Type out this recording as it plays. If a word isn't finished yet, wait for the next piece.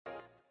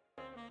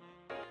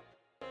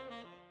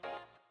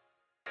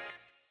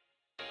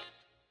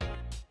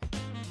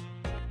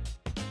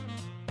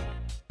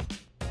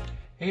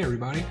Hey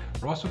everybody,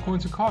 Ross with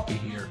Coinsncoffee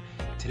here.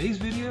 Today's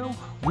video,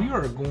 we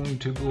are going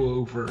to go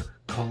over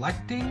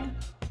collecting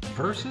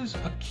versus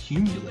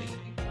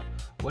accumulating.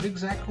 What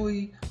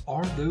exactly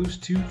are those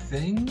two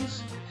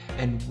things,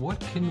 and what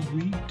can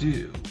we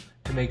do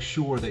to make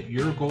sure that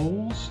your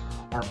goals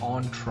are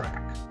on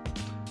track?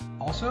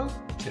 Also,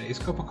 today's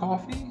cup of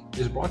coffee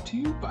is brought to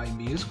you by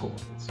Mia's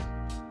Coins.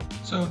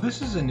 So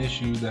this is an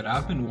issue that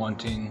I've been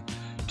wanting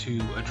to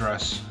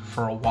address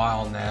for a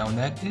while now, and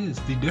that is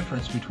the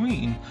difference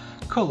between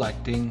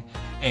collecting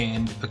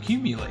and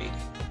accumulating.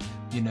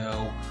 You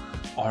know,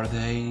 are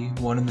they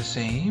one and the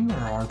same,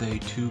 or are they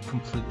two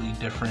completely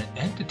different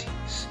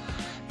entities?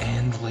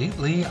 And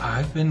lately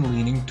I've been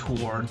leaning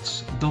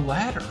towards the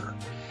latter,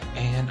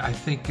 and I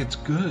think it's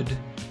good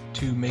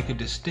to make a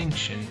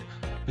distinction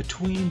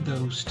between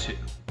those two.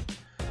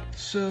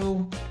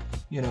 So,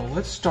 you know,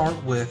 let's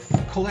start with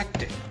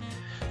collecting.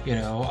 You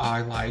know,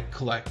 I like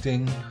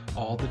collecting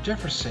all the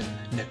Jefferson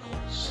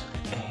nickels,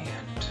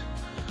 and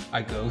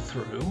I go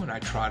through and I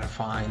try to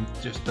find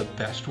just the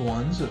best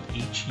ones of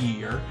each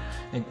year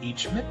and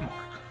each mint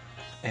mark.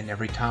 And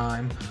every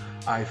time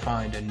I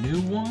find a new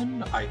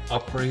one, I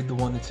upgrade the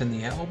one that's in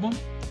the album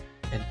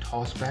and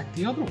toss back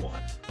the other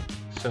one.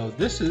 So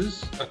this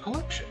is a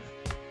collection.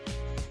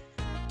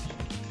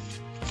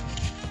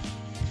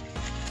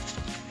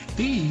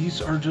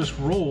 These are just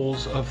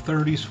rolls of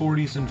 30s,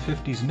 40s, and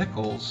 50s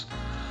nickels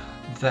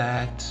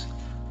that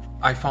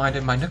I find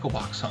in my nickel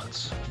box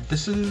hunts.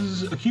 This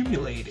is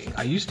accumulating.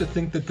 I used to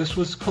think that this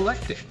was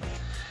collecting,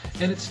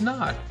 and it's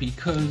not,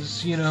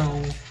 because, you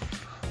know,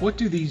 what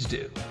do these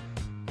do?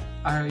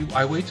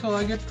 I wait till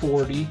I get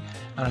 40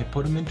 and I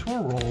put them into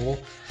a roll,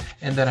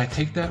 and then I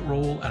take that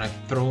roll and I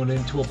throw it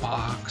into a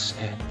box,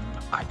 and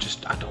I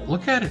don't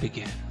look at it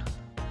again.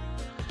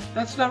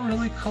 That's not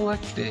really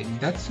collecting.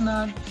 That's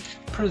not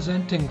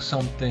presenting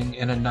something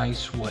in a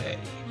nice way.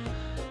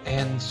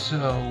 And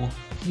so,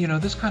 you know,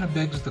 this kind of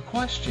begs the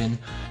question,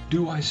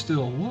 do I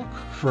still look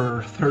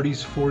for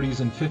 30s, 40s,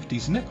 and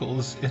 50s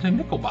nickels in a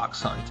nickel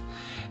box hunt?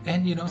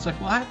 And, you know, it's like,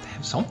 well, I have to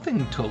have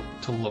something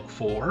to look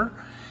for.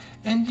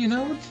 And, you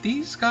know,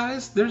 these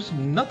guys, there's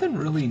nothing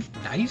really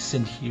nice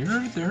in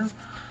here. They're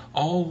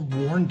all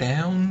worn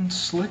down,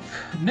 slick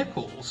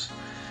nickels.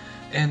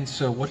 And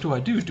so what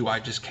do? Do I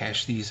just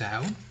cash these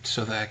out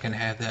so that I can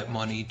have that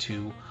money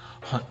to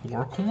hunt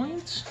more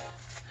coins?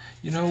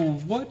 You know,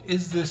 what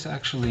is this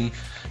actually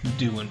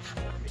doing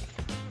for me?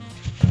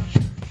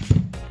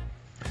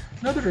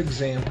 Another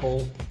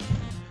example,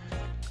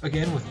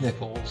 again with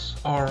nickels,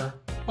 are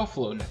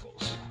buffalo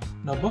nickels.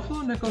 Now,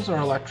 buffalo nickels are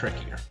a lot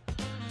trickier.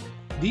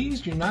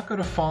 These you're not going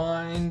to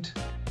find,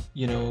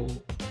 you know,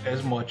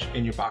 as much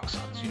in your box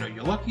hunts. You know,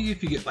 you're lucky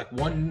if you get like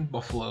one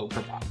buffalo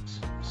per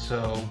box.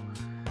 So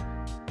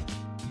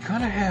you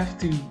kind of have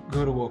to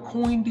go to a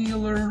coin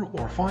dealer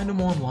or find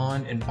them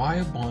online and buy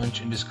a bunch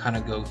and just kind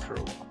of go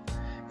through them.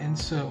 And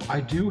so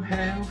I do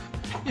have,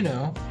 you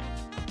know,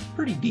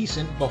 pretty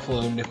decent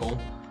buffalo nickel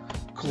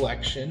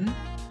collection,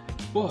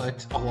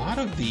 but a lot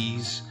of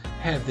these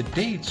have the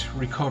dates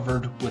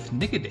recovered with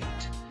Nigadate.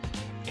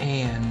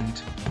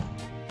 And,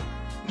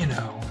 you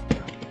know,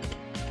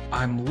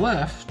 I'm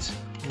left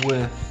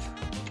with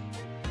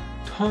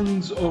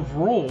tons of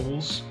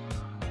rolls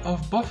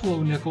of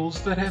buffalo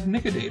nickels that have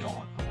Nigadate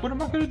on. What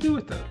am I going to do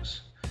with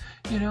those?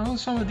 You know,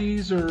 some of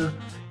these are,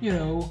 you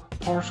know,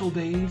 partial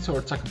dates, or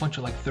it's like a bunch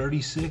of like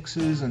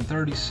 36s and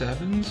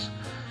 37s.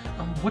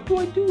 What do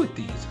I do with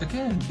these?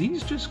 Again,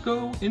 these just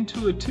go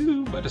into a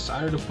tube. I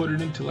decided to put it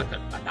into like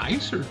a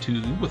nicer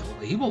tube with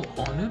a label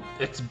on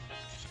it.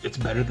 It's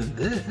better than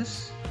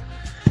this,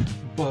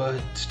 but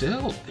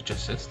still, it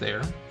just sits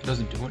there. It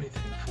doesn't do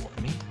anything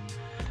for me.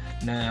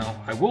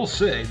 Now, I will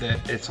say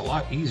that it's a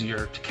lot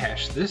easier to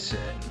cash this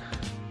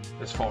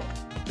in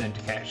than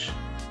to cash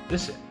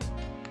this in.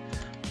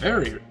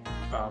 Very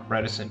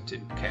reticent to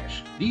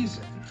cash these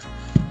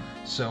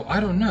in. So I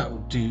don't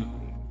know.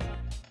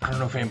 I don't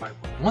know if anybody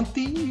would want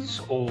these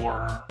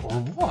or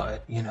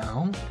what, you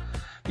know,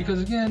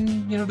 because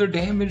again, you know, they're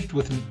damaged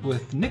with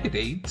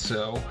Nigadate,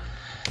 so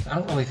I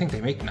don't really think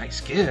they make nice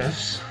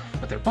gifts.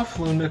 But they're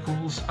buffalo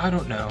nickels. I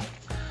don't know.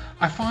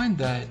 I find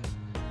that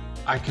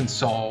I can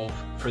solve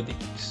for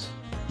these.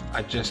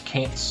 I just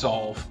can't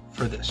solve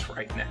for this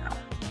right now.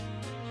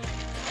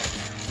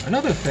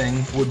 Another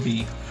thing would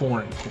be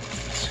foreign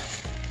coins.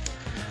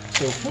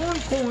 So foreign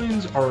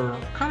coins are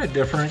kind of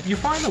different. You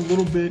find a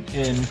little bit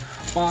in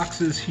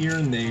boxes here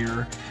and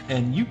there,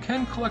 and you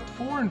can collect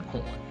foreign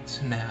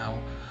coins. Now,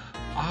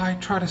 I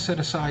try to set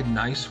aside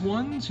nice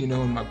ones, you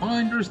know, in my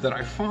binders that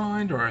I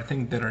find or I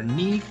think that are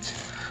neat,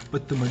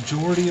 but the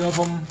majority of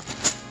them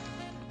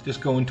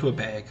just go into a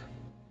bag.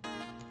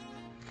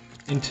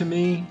 And to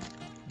me,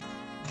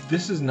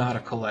 this is not a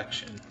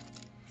collection.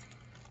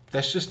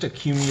 That's just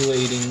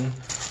accumulating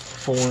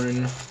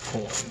foreign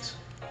coins.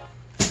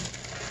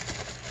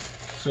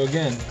 So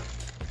again,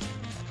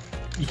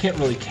 you can't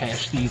really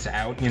cash these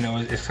out, you know,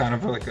 it's kind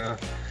of like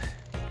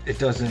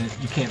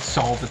you can't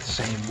solve it the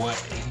same way.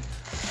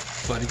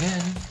 But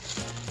again,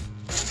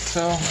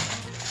 so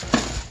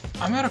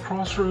I'm at a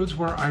crossroads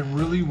where I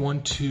really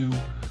want to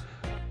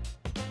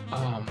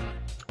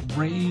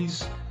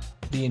raise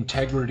the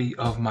integrity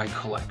of my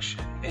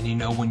collection. And you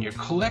know, when you're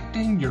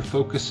collecting, you're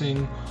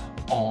focusing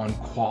on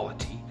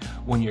quality.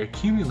 When you're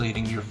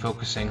accumulating, you're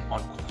focusing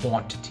on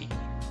quantity.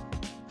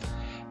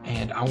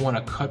 And I want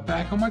to cut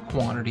back on my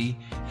quantity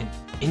and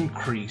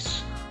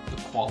increase the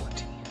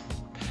quality.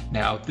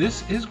 Now,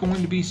 this is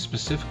going to be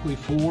specifically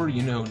for,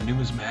 you know,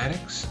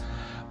 numismatics.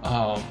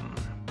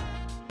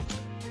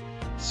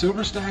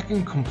 Silver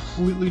stacking,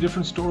 completely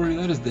different story.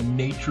 That is the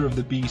nature of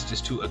the beast, is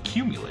to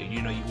accumulate.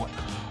 You know, you want,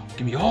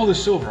 give me all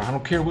this silver. I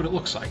don't care what it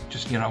looks like.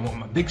 Just, you know, I want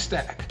my big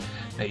stack.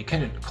 Now, you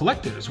can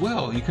collect it as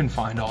well. You can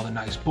find all the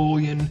nice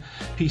bullion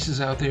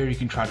pieces out there. You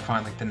can try to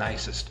find like the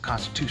nicest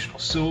constitutional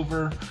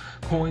silver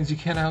coins you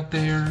can out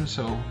there.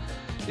 So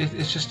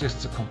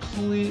it's a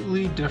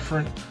completely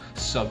different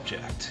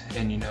subject.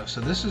 And, you know,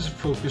 so this is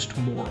focused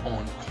more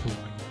on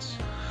coins.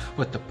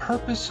 But the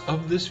purpose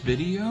of this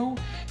video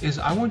is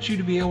I want you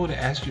to be able to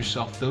ask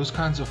yourself those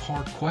kinds of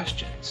hard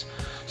questions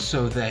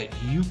so that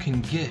you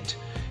can get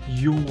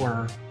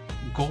your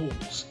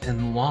goals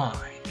in line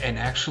and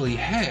actually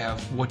have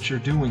what you're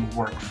doing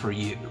work for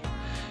you.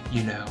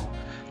 You know,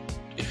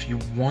 if you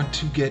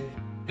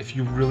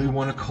really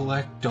want to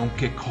collect, don't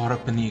get caught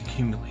up in the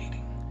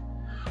accumulating.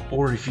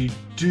 Or if you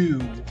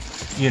do,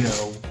 you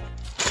know,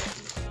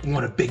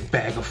 want a big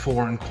bag of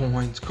foreign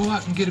coins, go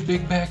out and get a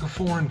big bag of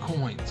foreign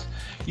coins.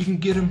 You can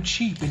get them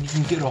cheap and you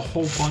can get a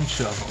whole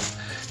bunch of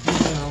them.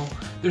 You know,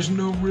 there's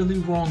no really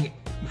wrong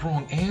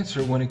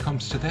answer when it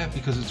comes to that,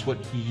 because it's what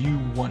you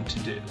want to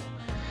do.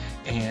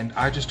 And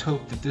I just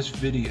hope that this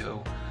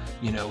video,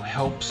 you know,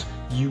 helps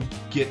you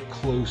get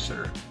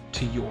closer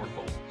to your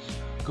goals.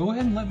 Go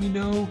ahead and let me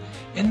know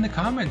in the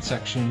comment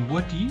section,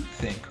 what do you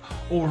think,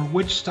 or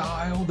which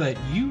style that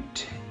you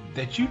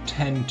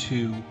tend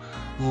to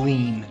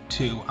lean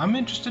to. I'm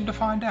interested to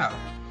find out.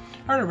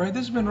 Alright,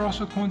 this has been Ross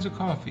with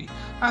Coinsncoffee.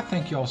 I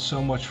thank y'all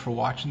so much for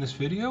watching this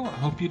video. I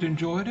hope you'd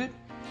enjoyed it,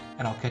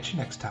 and I'll catch you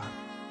next time.